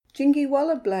Jingi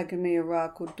walla blagami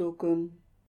arako dukun.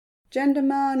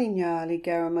 Jandamani nyali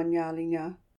garamanyali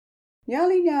nya.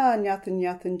 Nyali nya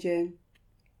nyathan jen.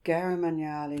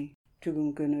 Garamanyali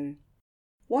tugun gunu.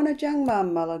 Wana jangma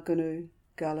mala gunu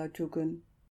gala tugun.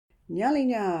 Nyali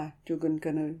nya tugun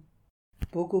gunu.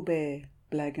 Bugube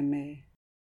blagame.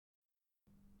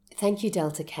 Thank you,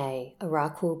 Delta K, a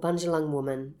Rakul Bunjalung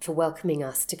woman, for welcoming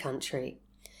us to country.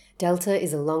 Delta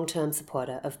is a long-term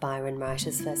supporter of Byron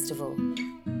Writers Festival.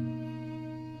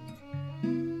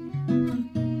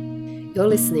 You're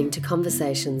listening to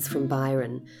Conversations from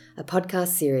Byron, a podcast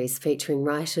series featuring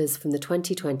writers from the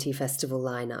 2020 festival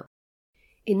lineup.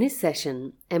 In this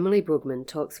session, Emily Brugman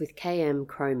talks with K.M.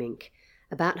 Cromink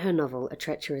about her novel A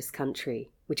Treacherous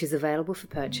Country, which is available for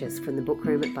purchase from the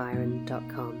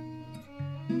bookroom@byron.com.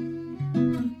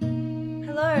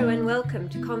 Hello and welcome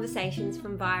to Conversations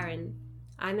from Byron.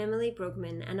 I'm Emily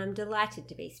Brugman and I'm delighted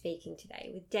to be speaking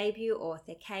today with debut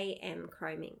author K.M.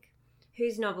 Cromink,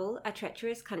 whose novel A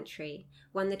Treacherous Country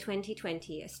won the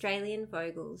 2020 Australian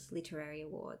Vogels Literary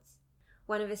Awards,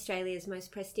 one of Australia's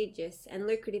most prestigious and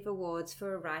lucrative awards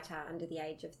for a writer under the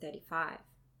age of 35.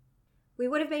 We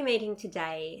would have been meeting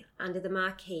today under the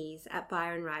marquees at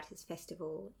Byron Writers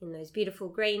Festival in those beautiful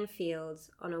green fields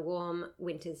on a warm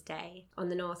winter's day on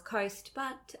the north coast,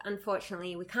 but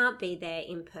unfortunately we can't be there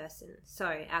in person,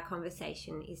 so our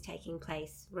conversation is taking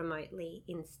place remotely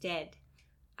instead.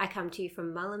 I come to you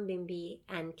from Mullumbimby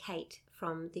and Kate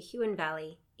from the Huon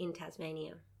Valley in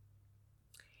Tasmania.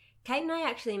 Kate and I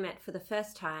actually met for the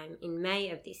first time in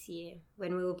May of this year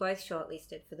when we were both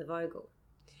shortlisted for the Vogel.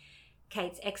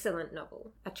 Kate's excellent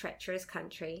novel, A Treacherous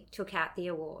Country, took out the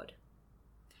award.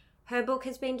 Her book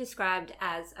has been described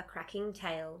as a cracking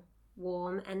tale,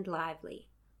 warm and lively,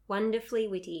 wonderfully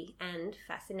witty and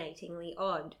fascinatingly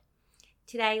odd.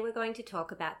 Today we're going to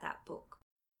talk about that book.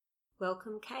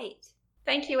 Welcome, Kate.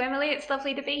 Thank you, Emily. It's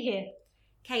lovely to be here.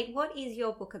 Kate, what is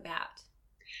your book about?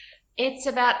 It's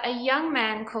about a young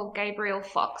man called Gabriel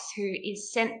Fox who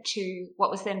is sent to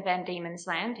what was then Van Diemen's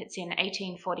Land. It's in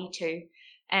 1842.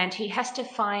 And he has to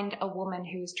find a woman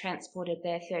who was transported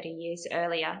there 30 years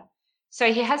earlier.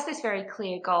 So he has this very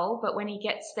clear goal, but when he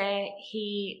gets there,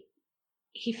 he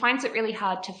finds it really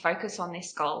hard to focus on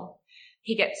this goal.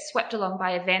 He gets swept along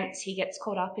by events, he gets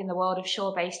caught up in the world of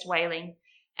shore-based whaling,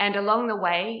 and along the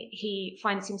way, he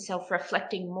finds himself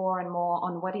reflecting more and more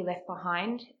on what he left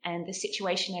behind and the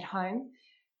situation at home,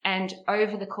 and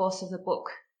over the course of the book,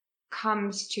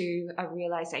 comes to a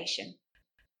realization.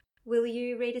 Will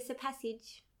you read us a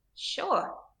passage?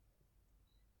 Sure.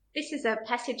 This is a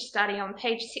passage starting on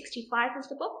page 65 of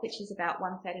the book, which is about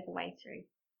 1/3 of the way through.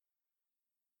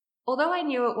 Although I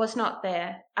knew it was not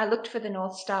there, I looked for the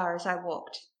North Star as I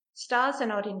walked. Stars are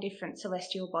not indifferent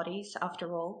celestial bodies,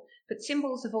 after all, but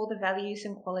symbols of all the values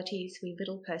and qualities we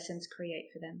little persons create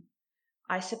for them.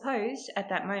 I suppose, at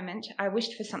that moment, I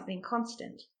wished for something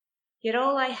constant. Yet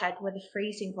all I had were the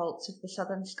freezing vaults of the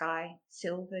southern sky,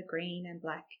 silver, green, and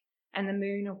black, and the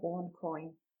moon a worn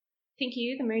coin. Think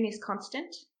you the moon is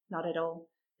constant? Not at all.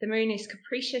 The moon is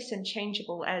capricious and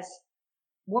changeable as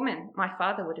woman, my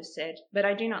father would have said, but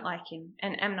I do not like him,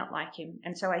 and am not like him,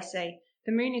 and so I say,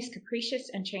 the moon is capricious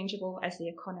and changeable as the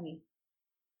economy.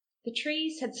 The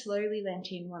trees had slowly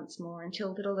lent in once more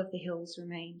until little of the hills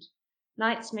remained.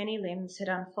 Night's many limbs had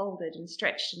unfolded and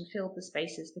stretched and filled the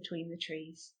spaces between the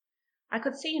trees. I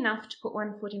could see enough to put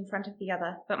one foot in front of the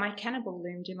other, but my cannibal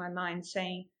loomed in my mind,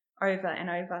 saying, over and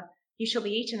over, you shall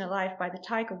be eaten alive by the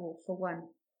tiger wolf for one.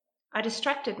 I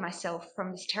distracted myself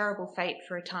from this terrible fate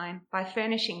for a time by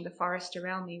furnishing the forest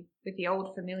around me with the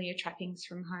old familiar trappings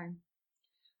from home.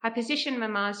 I positioned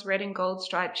Mamma's red and gold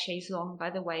striped chaise longue by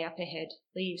the way up ahead,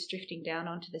 leaves drifting down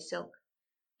onto the silk.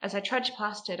 As I trudged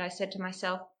past it, I said to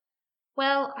myself,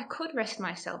 well, I could rest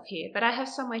myself here, but I have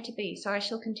somewhere to be, so I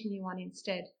shall continue on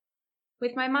instead.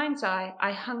 With my mind's eye,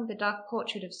 I hung the dark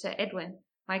portrait of Sir Edwin,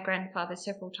 my grandfather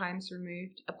several times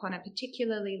removed, upon a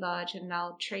particularly large and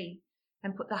gnarled tree,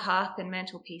 and put the hearth and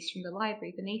mantelpiece from the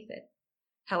library beneath it.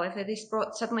 However, this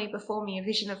brought suddenly before me a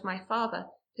vision of my father,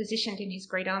 positioned in his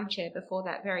great armchair before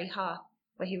that very hearth,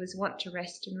 where he was wont to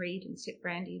rest and read and sip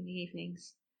brandy in the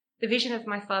evenings. The vision of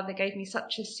my father gave me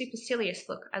such a supercilious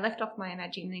look, I left off my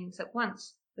imaginings at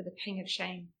once, with a pang of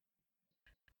shame.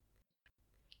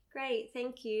 Great,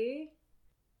 thank you.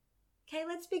 Okay,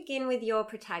 let's begin with your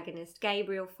protagonist,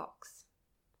 Gabriel Fox.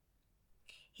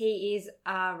 He is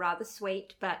a rather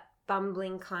sweet but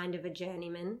bumbling kind of a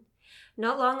journeyman.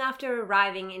 Not long after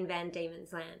arriving in Van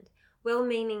Diemen's Land,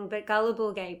 well-meaning but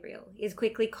gullible Gabriel is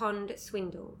quickly conned,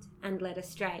 swindled, and led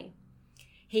astray.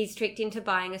 He's tricked into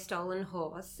buying a stolen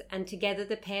horse, and together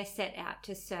the pair set out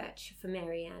to search for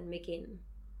Mary Ann McGinn.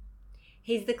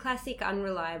 He's the classic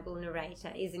unreliable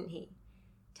narrator, isn't he?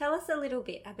 Tell us a little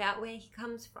bit about where he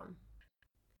comes from.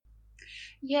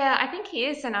 Yeah, I think he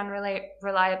is an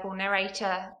unreliable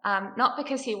narrator, not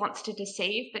because he wants to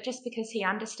deceive, but just because he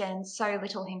understands so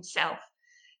little himself,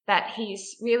 that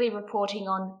he's really reporting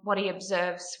on what he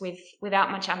observes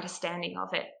without much understanding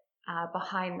of it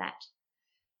behind that.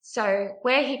 So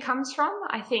where he comes from,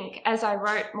 I think as I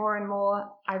wrote more and more,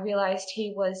 I realized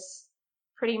he was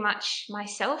pretty much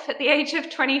myself at the age of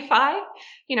 25,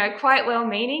 quite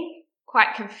well-meaning,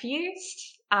 quite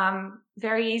confused,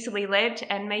 very easily led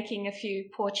and making a few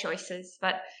poor choices,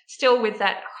 but still with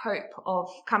that hope of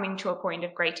coming to a point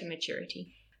of greater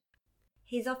maturity.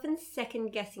 He's often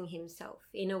second-guessing himself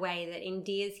in a way that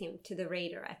endears him to the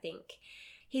reader, I think.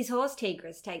 His horse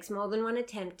Tigris takes more than one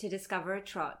attempt to discover a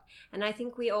trot, and I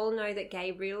think we all know that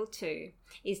Gabriel, too,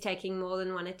 is taking more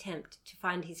than one attempt to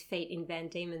find his feet in Van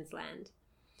Diemen's Land.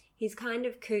 He's kind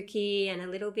of kooky and a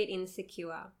little bit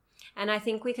insecure, and I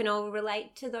think we can all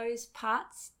relate to those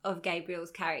parts of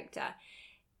Gabriel's character.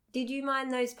 Did you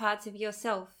mind those parts of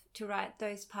yourself to write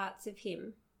those parts of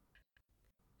him?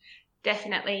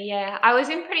 Definitely, yeah. I was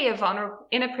in a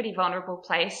pretty vulnerable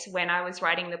place when I was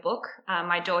writing the book.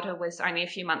 My daughter was only a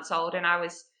few months old and I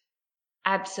was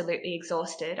absolutely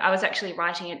exhausted. I was actually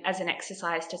writing it as an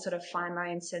exercise to sort of find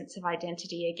my own sense of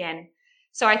identity again.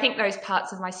 So I think those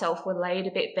parts of myself were laid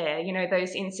a bit bare,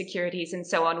 those insecurities and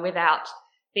so on, without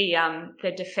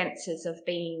the defenses of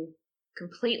being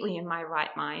completely in my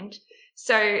right mind.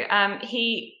 So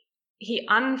he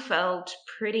unfurled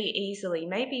pretty easily,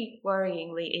 maybe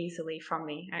worryingly easily from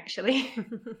me, actually.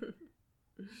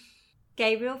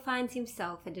 Gabriel finds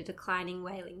himself at a declining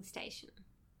whaling station.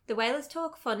 The whalers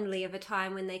talk fondly of a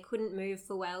time when they couldn't move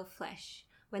for whale flesh,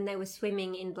 when they were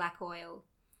swimming in black oil.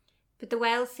 But the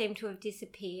whales seem to have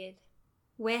disappeared.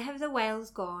 Where have the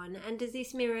whales gone, and does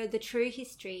this mirror the true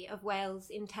history of whales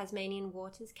in Tasmanian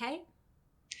waters, Kate?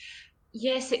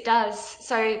 Yes, it does.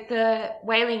 So the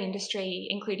whaling industry,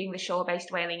 including the shore-based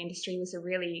whaling industry, was a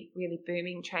really, really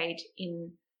booming trade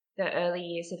in the early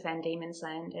years of Van Diemen's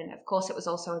Land. And of course, it was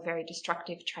also a very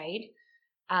destructive trade.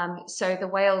 So the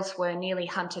whales were nearly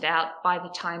hunted out by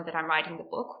the time that I'm writing the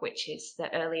book, which is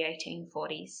the early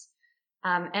 1840s.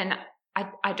 And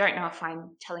I don't know if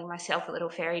I'm telling myself a little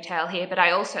fairy tale here, but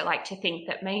I also like to think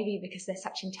that maybe because they're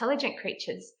such intelligent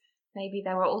creatures, maybe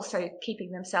they were also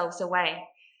keeping themselves away.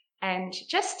 And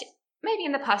just maybe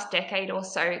in the past decade or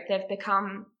so, they've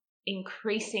become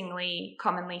increasingly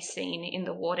commonly seen in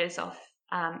the waters of,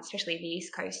 especially the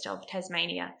east coast of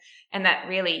Tasmania. And that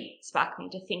really sparked me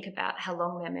to think about how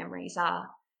long their memories are,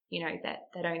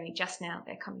 that only just now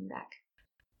they're coming back.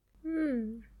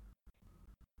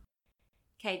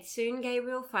 Kate, soon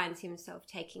Gabriel finds himself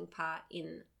taking part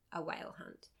in a whale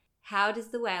hunt. How does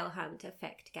the whale hunt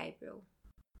affect Gabriel?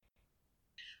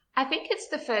 I think it's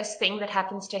the first thing that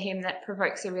happens to him that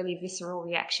provokes a really visceral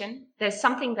reaction. There's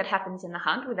something that happens in the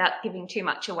hunt, without giving too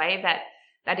much away,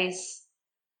 that is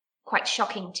quite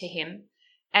shocking to him.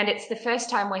 And it's the first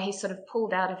time where he's sort of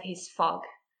pulled out of his fog.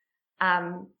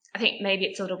 I think maybe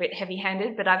it's a little bit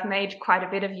heavy-handed, but I've made quite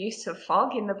a bit of use of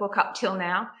fog in the book up till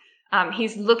now.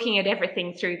 He's looking at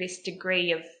everything through this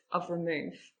degree of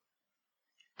remove.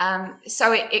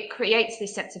 So it creates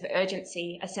this sense of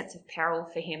urgency, a sense of peril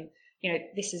for him.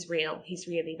 This is real. He's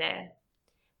really there.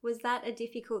 Was that a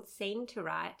difficult scene to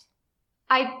write?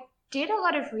 I did a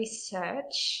lot of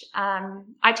research.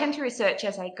 I tend to research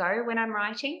as I go when I'm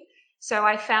writing. So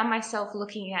I found myself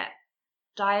looking at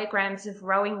diagrams of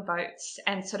rowing boats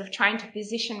and sort of trying to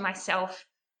position myself.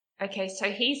 Okay,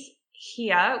 so he's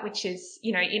here, which is,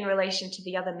 in relation to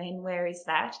the other men, where is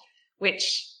that?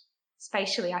 Which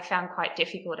spatially I found quite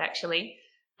difficult, actually.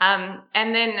 And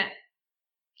then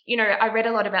I read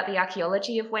a lot about the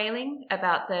archaeology of whaling,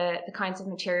 about the kinds of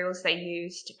materials they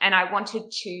used, and I wanted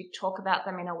to talk about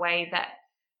them in a way that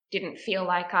didn't feel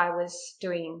like I was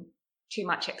doing too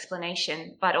much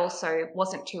explanation, but also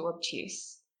wasn't too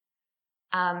obtuse.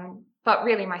 But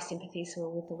really my sympathies were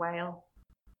with the whale.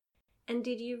 And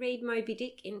did you read Moby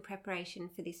Dick in preparation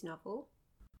for this novel?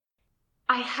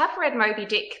 I have read Moby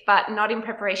Dick, but not in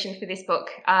preparation for this book.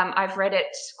 I've read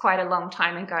it quite a long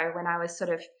time ago when I was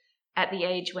sort of at the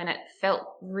age when it felt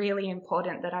really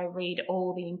important that I read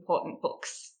all the important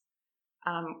books,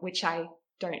 which I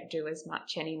don't do as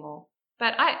much anymore.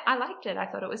 But I liked it. I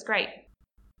thought it was great.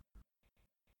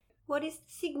 What is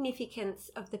the significance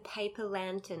of the paper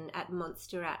lantern at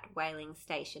Montserrat Whaling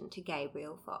Station to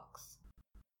Gabriel Fox?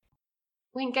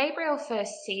 When Gabriel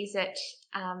first sees it,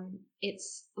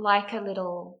 it's like a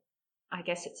little, I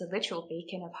guess it's a literal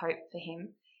beacon of hope for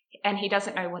him. And he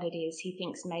doesn't know what it is. He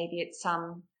thinks maybe it's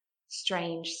some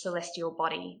strange celestial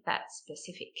body that's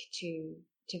specific to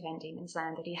Van Diemen's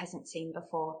Land that he hasn't seen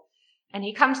before. And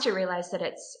he comes to realise that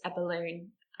it's a balloon,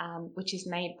 which is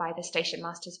made by the station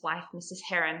master's wife, Mrs.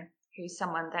 Heron, who's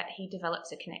someone that he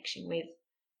develops a connection with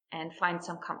and finds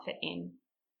some comfort in.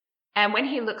 And when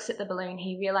he looks at the balloon,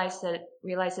 he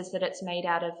realizes that it's made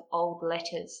out of old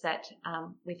letters that,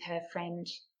 with her friend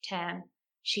Tam,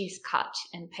 she's cut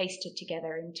and pasted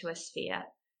together into a sphere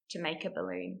to make a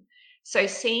balloon. So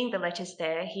seeing the letters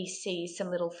there, he sees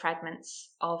some little fragments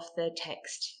of the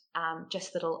text,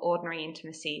 just little ordinary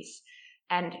intimacies.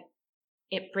 And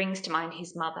it brings to mind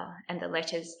his mother and the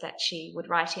letters that she would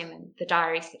write him and the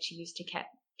diaries that she used to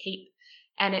keep.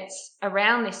 And it's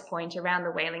around this point, around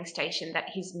the whaling station, that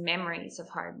his memories of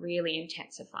home really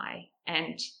intensify.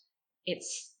 And it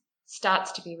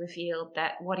starts to be revealed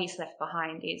that what he's left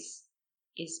behind is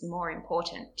more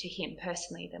important to him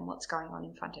personally than what's going on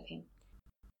in front of him.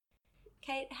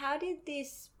 Kate, how did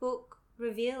this book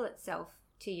reveal itself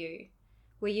to you?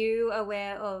 Were you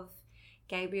aware of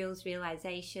Gabriel's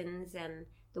realizations and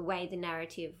the way the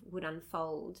narrative would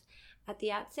unfold at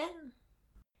the outset?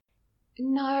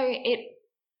 No,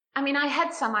 I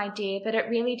had some idea, but it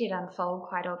really did unfold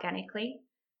quite organically.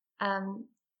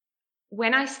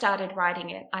 When I started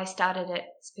writing it, I started it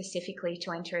specifically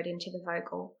to enter it into the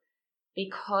Vogel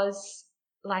because,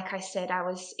 like I said, I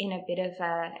was in a bit of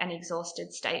an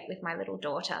exhausted state with my little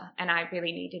daughter, and I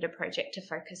really needed a project to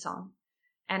focus on.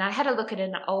 And I had a look at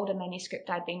an older manuscript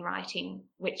I'd been writing,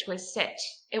 which was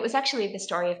it was actually the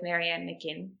story of Marianne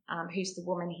McGinn, who's the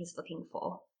woman he's looking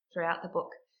for throughout the book.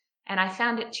 And I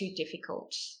found it too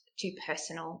difficult, too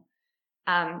personal.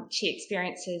 She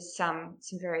experiences some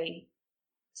very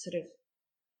sort of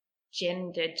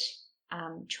gendered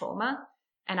trauma,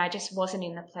 and I just wasn't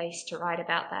in the place to write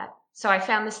about that. So I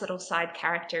found this little side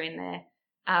character in there,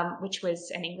 which was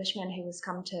an Englishman who was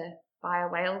come to buy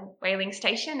a whaling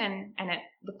station, and it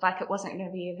looked like it wasn't going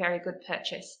to be a very good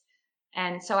purchase.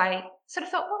 And so I sort of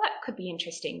thought, well, that could be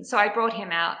interesting. So I brought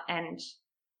him out, and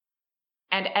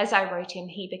as I wrote him,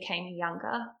 he became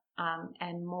younger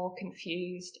and more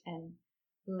confused and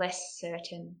less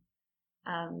certain,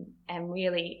 and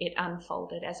really it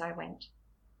unfolded as I went.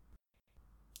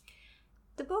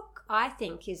 The book, I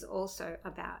think, is also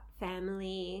about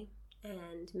family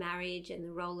and marriage and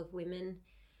the role of women.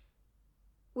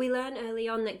 We learn early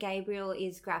on that Gabriel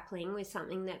is grappling with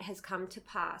something that has come to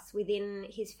pass within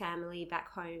his family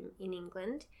back home in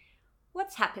England.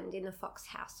 What's happened in the Fox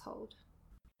household?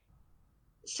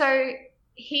 So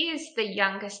he is the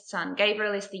youngest son.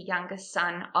 Gabriel is the youngest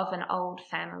son of an old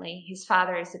family. His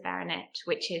father is a baronet,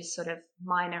 which is sort of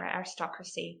minor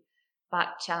aristocracy,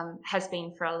 but has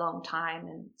been for a long time.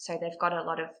 And so they've got a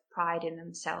lot of pride in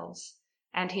themselves.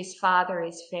 And his father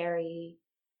is very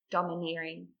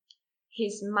domineering.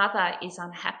 His mother is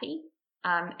unhappy,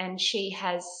 and she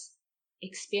has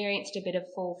experienced a bit of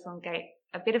a fall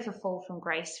from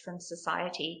grace from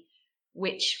society,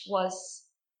 which was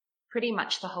pretty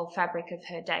much the whole fabric of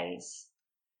her days.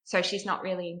 So she's not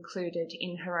really included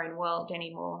in her own world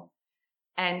anymore.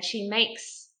 And she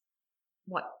makes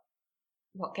what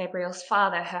Gabriel's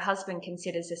father, her husband,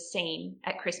 considers a scene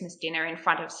at Christmas dinner in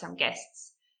front of some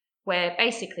guests, where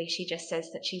basically she just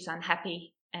says that she's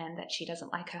unhappy and that she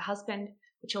doesn't like her husband,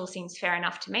 which all seems fair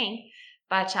enough to me.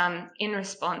 But in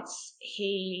response,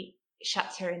 he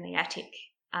shuts her in the attic,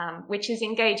 which is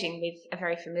engaging with a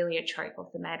very familiar trope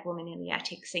of the mad woman in the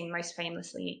attic, seen most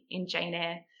famously in Jane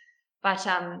Eyre. But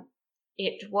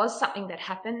it was something that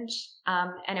happened,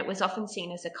 and it was often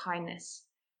seen as a kindness,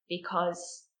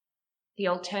 because the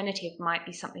alternative might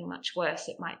be something much worse.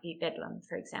 It might be Bedlam,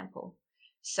 for example.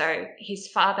 So his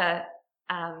father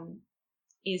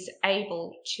is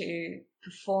able to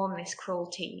perform this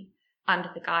cruelty under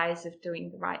the guise of doing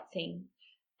the right thing.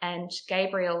 And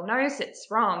Gabriel knows it's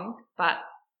wrong, but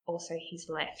also he's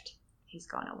left. He's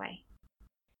gone away.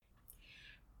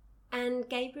 And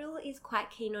Gabriel is quite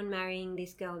keen on marrying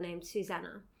this girl named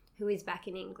Susanna, who is back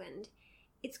in England.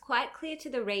 It's quite clear to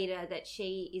the reader that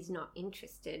she is not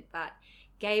interested, but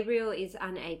Gabriel is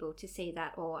unable to see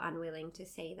that or unwilling to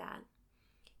see that.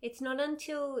 It's not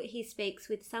until he speaks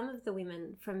with some of the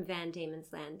women from Van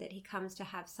Diemen's Land that he comes to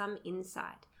have some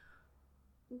insight.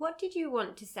 What did you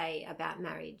want to say about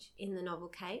marriage in the novel,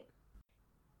 Kate?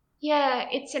 Yeah,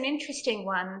 it's an interesting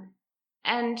one.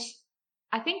 And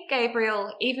I think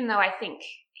Gabriel, even though I think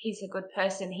he's a good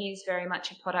person, he is very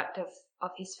much a product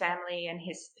of his family and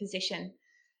his position.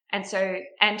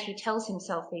 And he tells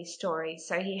himself these stories,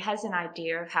 so he has an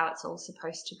idea of how it's all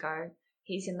supposed to go.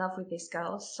 He's in love with this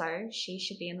girl, so she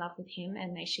should be in love with him,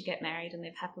 and they should get married and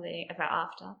live happily ever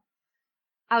after.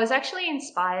 I was actually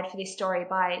inspired for this story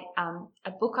by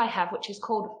a book I have, which is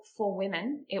called For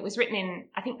Women. It was written in,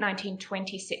 I think,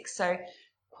 1926, so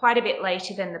quite a bit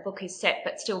later than the book is set,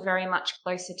 but still very much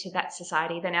closer to that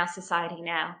society than our society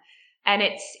now. And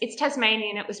it's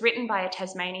Tasmanian. It was written by a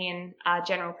Tasmanian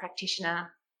general practitioner,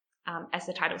 as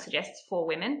the title suggests, for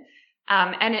women.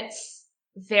 And it's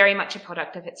very much a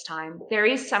product of its time. There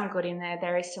is some good in there.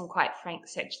 There is some quite frank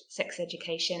sex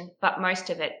education, but most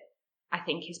of it, I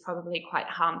think, is probably quite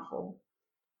harmful.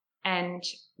 And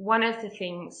one of the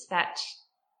things that,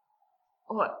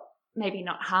 or maybe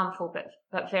not harmful,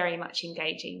 but very much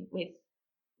engaging with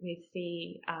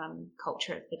the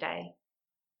culture of the day.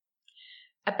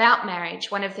 About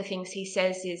marriage, one of the things he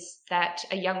says is that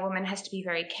a young woman has to be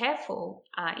very careful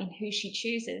in who she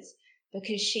chooses,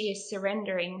 because she is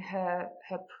surrendering her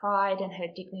pride and her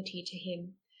dignity to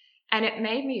him. And it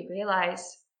made me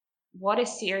realize what a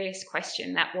serious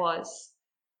question that was.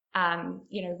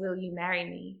 Will you marry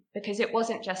me? Because it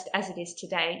wasn't just as it is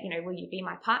today, will you be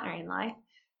my partner in life?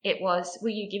 It was,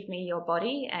 will you give me your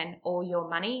body and all your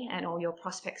money and all your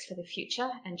prospects for the future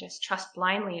and just trust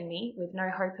blindly in me with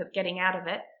no hope of getting out of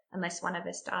it unless one of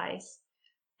us dies?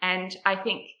 And I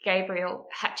think Gabriel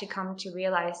had to come to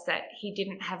realize that he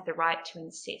didn't have the right to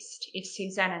insist. If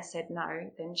Susanna said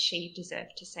no, then she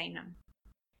deserved to say no.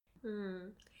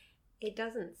 It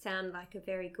doesn't sound like a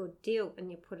very good deal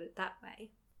when you put it that way.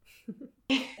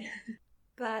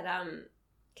 But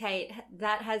Kate,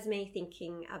 that has me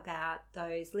thinking about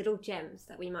those little gems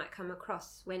that we might come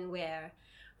across when we're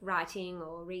writing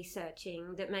or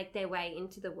researching that make their way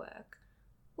into the work.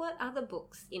 What other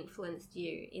books influenced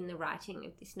you in the writing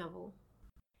of this novel?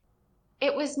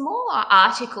 It was more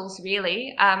articles,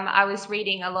 really. I was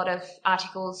reading a lot of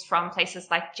articles from places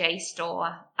like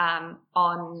JSTOR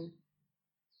on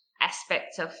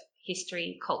aspects of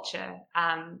history, culture,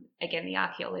 again, the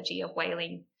archaeology of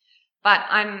whaling. But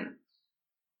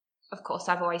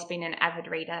I've always been an avid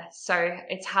reader, so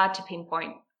it's hard to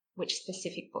pinpoint which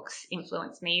specific books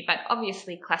influenced me. But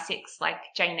obviously classics like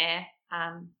Jane Eyre,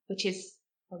 which is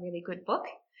a really good book.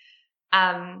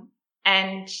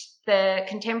 And the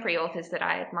contemporary authors that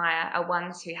I admire are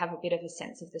ones who have a bit of a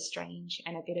sense of the strange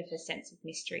and a bit of a sense of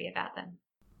mystery about them.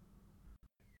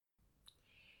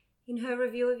 In her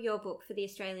review of your book for the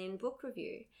Australian Book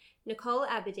Review, Nicole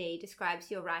Aberdee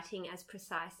describes your writing as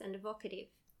precise and evocative.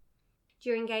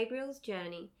 During Gabriel's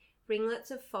journey, ringlets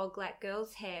of fog like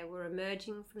girls' hair were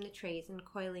emerging from the trees and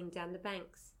coiling down the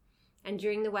banks. And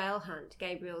during the whale hunt,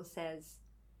 Gabriel says,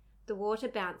 "The water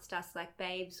bounced us like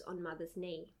babes on mother's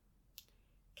knee."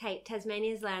 Kate,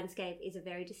 Tasmania's landscape is a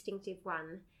very distinctive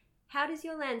one. How does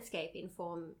your landscape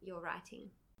inform your writing?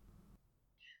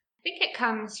 I think it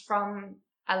comes from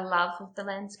a love of the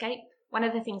landscape. One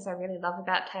of the things I really love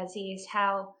about Tassie is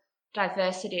how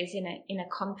diverse it is in a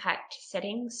compact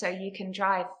setting. So you can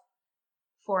drive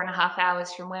 4.5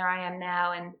 hours from where I am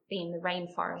now and be in the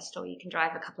rainforest, or you can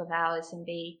drive a couple of hours and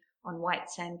be on white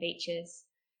sand beaches.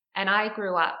 And I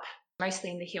grew up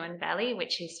mostly in the Huon Valley,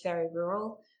 which is very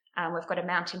rural. We've got a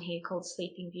mountain here called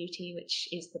Sleeping Beauty, which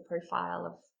is the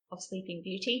profile of Sleeping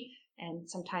Beauty, and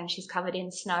sometimes she's covered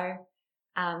in snow.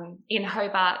 In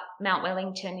Hobart, Mount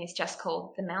Wellington is just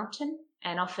called the mountain,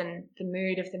 and often the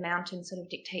mood of the mountain sort of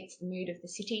dictates the mood of the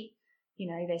city.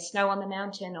 There's snow on the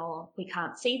mountain, or we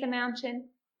can't see the mountain.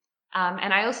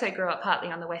 And I also grew up partly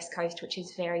on the West Coast, which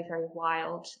is very, very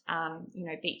wild,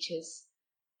 beaches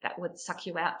that would suck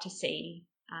you out to sea,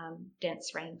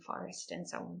 dense rainforest and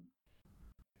so on.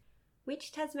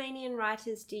 Which Tasmanian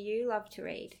writers do you love to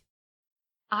read?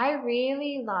 I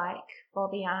really like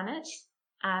Bobby Arnott,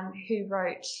 who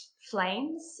wrote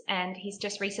Flames, and he's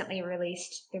just recently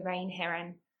released The Rain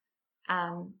Heron,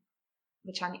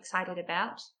 which I'm excited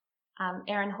about.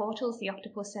 Erin Hortle's The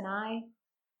Octopus and I.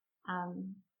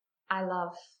 I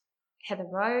love Heather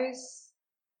Rose,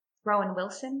 Rowan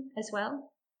Wilson as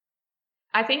well.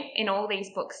 I think in all these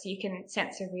books you can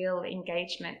sense a real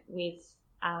engagement with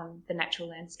the natural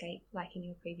landscape, like in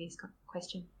your previous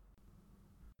question.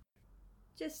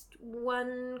 Just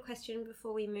one question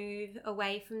before we move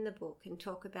away from the book and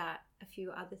talk about a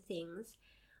few other things.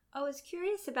 I was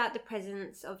curious about the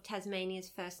presence of Tasmania's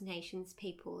First Nations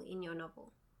people in your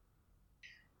novel.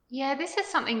 Yeah, this is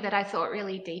something that I thought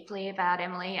really deeply about,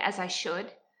 Emily, as I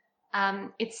should.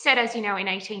 It's set, as you know, in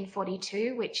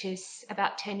 1842, which is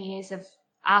about 10 years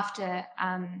after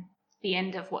the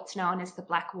end of what's known as the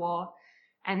Black War.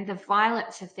 And the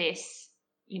violence of this,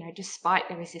 despite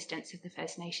the resistance of the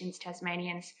First Nations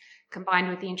Tasmanians, combined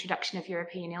with the introduction of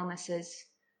European illnesses,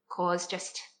 caused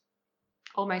just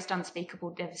almost unspeakable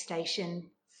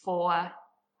devastation for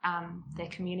their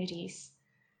communities.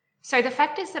 So the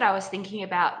factors that I was thinking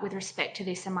about with respect to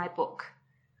this and my book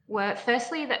were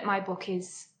firstly that my book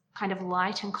is kind of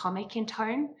light and comic in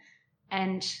tone,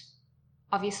 and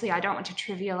obviously I don't want to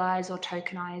trivialize or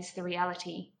tokenize the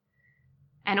reality.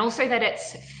 And also that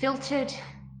it's filtered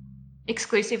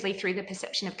exclusively through the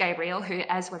perception of Gabriel, who,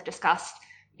 as we've discussed,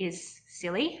 is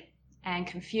silly and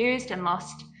confused and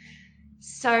lost.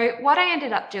 So what I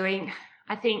ended up doing,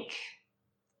 I think,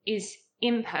 is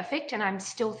imperfect, and I'm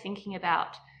still thinking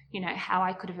about, how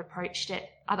I could have approached it,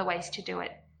 other ways to do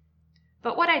it.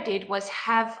 But what I did was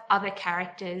have other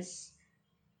characters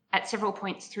at several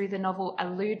points through the novel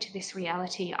allude to this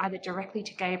reality, either directly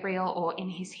to Gabriel or in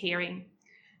his hearing.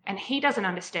 And he doesn't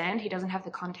understand, he doesn't have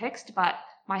the context, but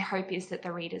my hope is that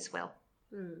the readers will.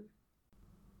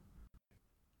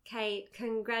 Kate,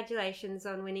 congratulations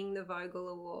on winning the Vogel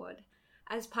Award.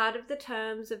 As part of the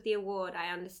terms of the award,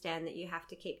 I understand that you have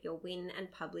to keep your win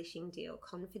and publishing deal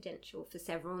confidential for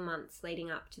several months leading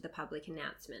up to the public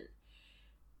announcement.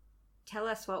 Tell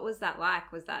us, what was that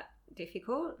like? Was that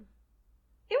difficult?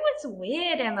 It was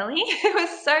weird, Emily. It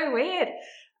was so weird.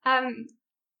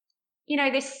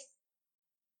 This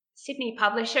Sydney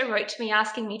publisher wrote to me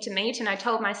asking me to meet, and I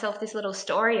told myself this little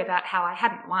story about how I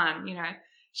hadn't won.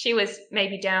 She was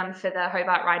maybe down for the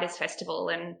Hobart Writers Festival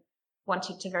and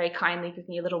wanted to very kindly give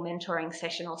me a little mentoring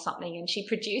session or something, and she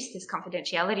produced this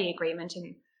confidentiality agreement,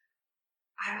 and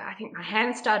I think my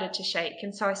hand started to shake,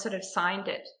 and so I sort of signed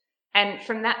it. And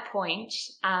from that point,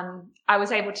 I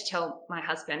was able to tell my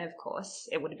husband, of course.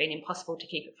 It would have been impossible to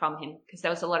keep it from him because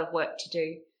there was a lot of work to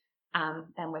do.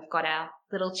 And we've got our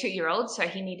little 2-year-old, so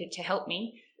he needed to help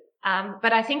me.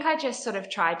 But I think I just sort of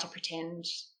tried to pretend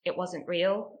it wasn't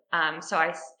real. So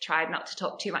I tried not to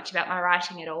talk too much about my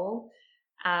writing at all.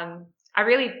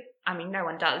 No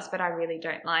one does, but I really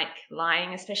don't like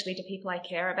lying, especially to people I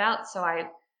care about. So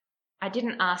I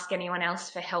didn't ask anyone else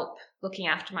for help looking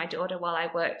after my daughter while I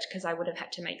worked because I would have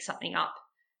had to make something up.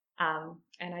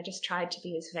 And I just tried to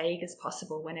be as vague as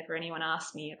possible whenever anyone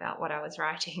asked me about what I was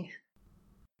writing.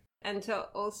 And to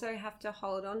also have to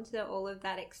hold on to all of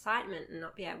that excitement and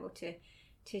not be able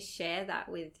to share that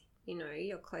with,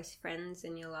 your close friends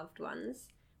and your loved ones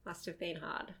must have been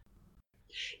hard.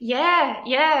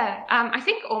 Yeah. I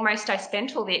think almost I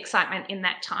spent all the excitement in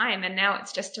that time, and now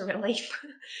it's just a relief.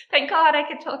 Thank God I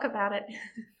could talk about it.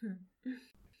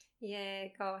 Yeah,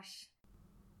 gosh.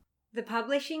 The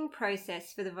publishing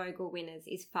process for the Vogel winners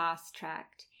is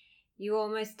fast-tracked. You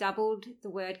almost doubled the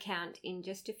word count in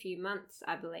just a few months,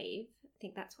 I believe. I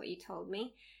think that's what you told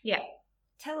me. Yeah.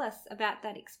 Tell us about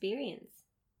that experience.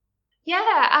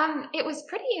 Yeah, it was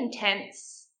pretty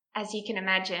intense, as you can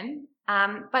imagine.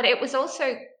 But it was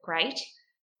also great,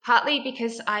 partly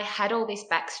because I had all this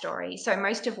backstory. So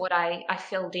most of what I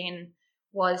filled in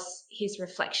was his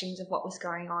reflections of what was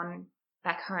going on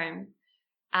back home.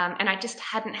 And I just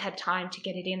hadn't had time to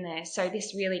get it in there. So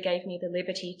this really gave me the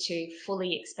liberty to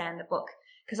fully expand the book.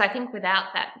 Because I think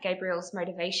without that, Gabriel's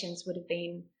motivations would have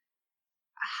been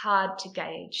hard to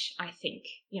gauge, I think.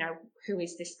 Who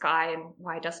is this guy and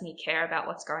why doesn't he care about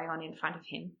what's going on in front of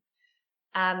him?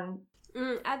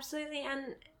 Absolutely.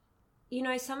 And,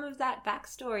 some of that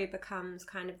backstory becomes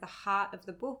kind of the heart of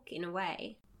the book in a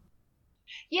way.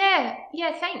 Yeah,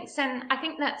 thanks. And I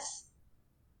think that's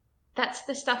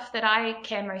the stuff that I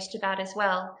care most about as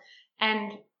well.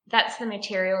 And that's the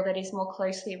material that is more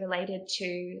closely related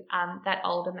to that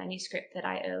older manuscript that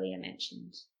I earlier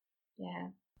mentioned. Yeah.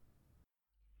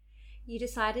 You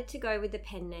decided to go with the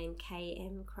pen name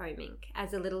K.M. Cromink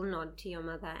as a little nod to your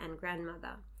mother and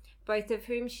grandmother, both of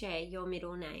whom share your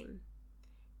middle name.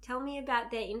 Tell me about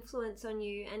their influence on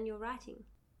you and your writing.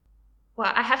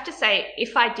 Well, I have to say,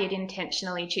 if I did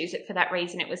intentionally choose it for that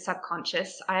reason, it was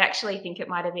subconscious. I actually think it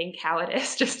might have been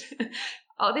cowardice. Just,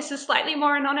 this is slightly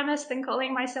more anonymous than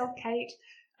calling myself Kate.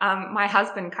 My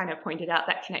husband kind of pointed out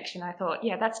that connection. I thought,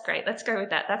 yeah, that's great. Let's go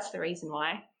with that. That's the reason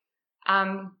why.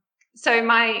 So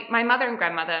my mother and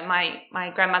grandmother,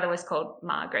 my grandmother was called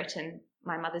Margaret and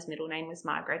my mother's middle name was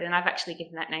Margaret. And I've actually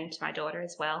given that name to my daughter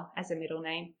as well as a middle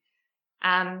name.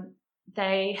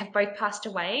 They have both passed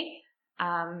away.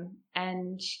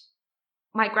 And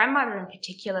my grandmother in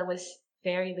particular was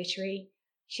very literary.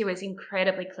 She was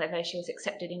incredibly clever. She was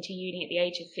accepted into uni at the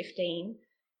age of 15.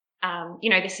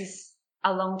 This is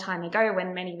a long time ago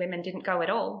when many women didn't go at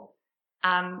all.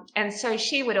 And so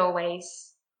she would always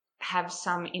have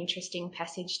some interesting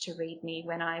passage to read me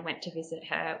when I went to visit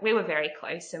her. We were very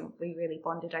close and we really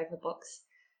bonded over books.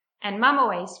 And Mum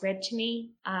always read to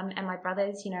me, and my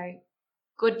brothers,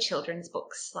 good children's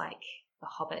books like The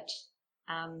Hobbit.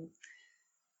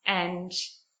 And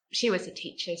she was a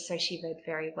teacher, so she read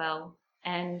very well.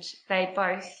 And they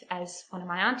both, as one of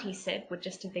my aunties said, would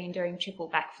just have been doing triple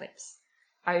backflips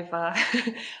over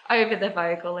over the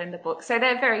Vogel in the book. So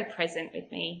they're very present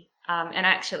with me, and I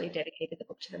actually dedicated the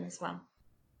book to them as well.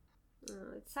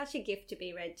 Oh, it's such a gift to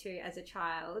be read to as a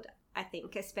child, I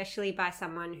think, especially by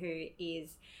someone who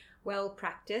is well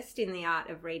practiced in the art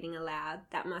of reading aloud.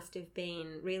 That must have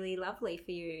been really lovely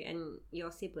for you and your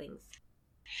siblings.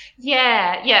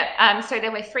 Yeah. So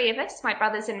there were three of us, my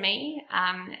brothers and me.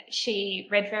 She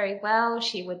read very well.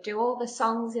 She would do all the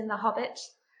songs in The Hobbit.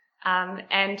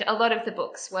 And a lot of the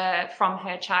books were from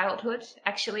her childhood,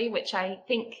 actually, which I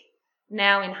think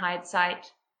now in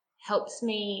hindsight helps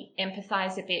me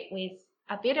empathize a bit with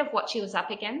a bit of what she was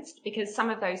up against, because some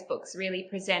of those books really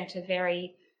present a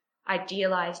very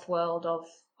idealized world of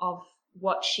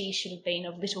what she should have been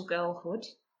of little girlhood.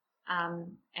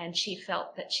 And she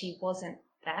felt that she wasn't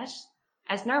that,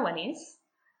 as no one is,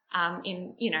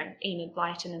 in, Enid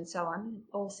Blyton and so on.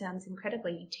 It all sounds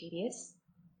incredibly tedious,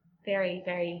 very,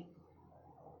 very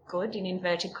good in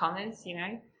inverted commas,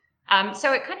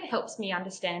 So it kind of helps me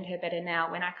understand her better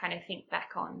now when I kind of think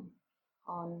back on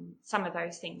some of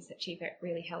those things that she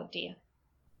really held dear.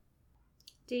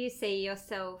 Do you see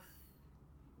yourself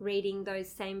reading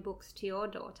those same books to your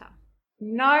daughter?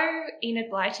 No,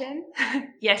 Enid Blyton.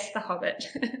 Yes, The Hobbit.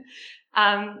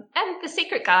 And The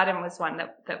Secret Garden was one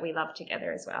that we loved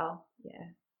together as well. Yeah,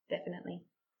 definitely.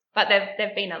 But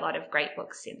there've been a lot of great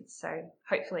books since, so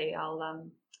hopefully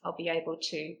I'll be able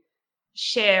to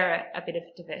share a bit of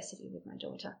diversity with my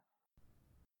daughter.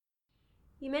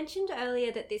 You mentioned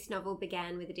earlier that this novel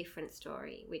began with a different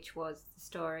story, which was the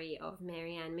story of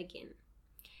Marianne McGinn,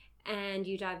 and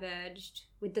you diverged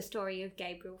with the story of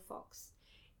Gabriel Fox.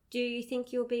 Do you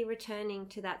think you'll be returning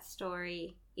to that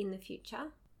story in the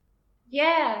future?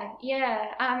 Yeah.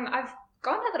 I've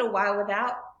gone a little while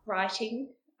without writing.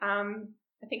 I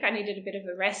think I needed a bit of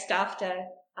a rest after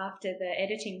the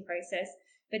editing process,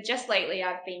 but just lately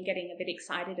I've been getting a bit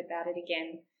excited about it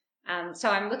again. So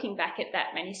I'm looking back at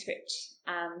that manuscript,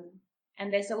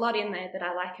 and there's a lot in there that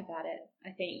I like about it,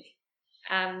 I think.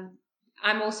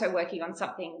 I'm also working on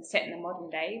something set in the modern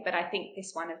day, but I think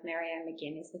this one of Marianne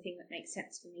McGinn is the thing that makes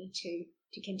sense for me to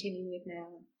continue with now,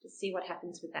 to see what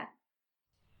happens with that.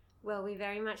 Well, we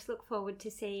very much look forward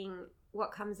to seeing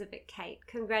what comes of it, Kate.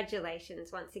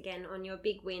 Congratulations once again on your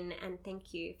big win, and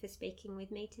thank you for speaking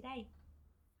with me today.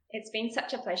 It's been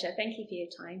such a pleasure. Thank you for your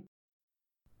time.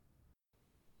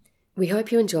 We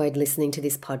hope you enjoyed listening to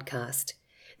this podcast.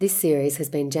 This series has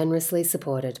been generously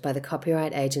supported by the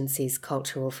Copyright Agency's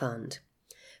Cultural Fund.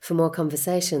 For more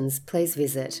conversations, please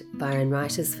visit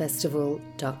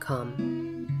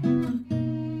byronwritersfestival.com.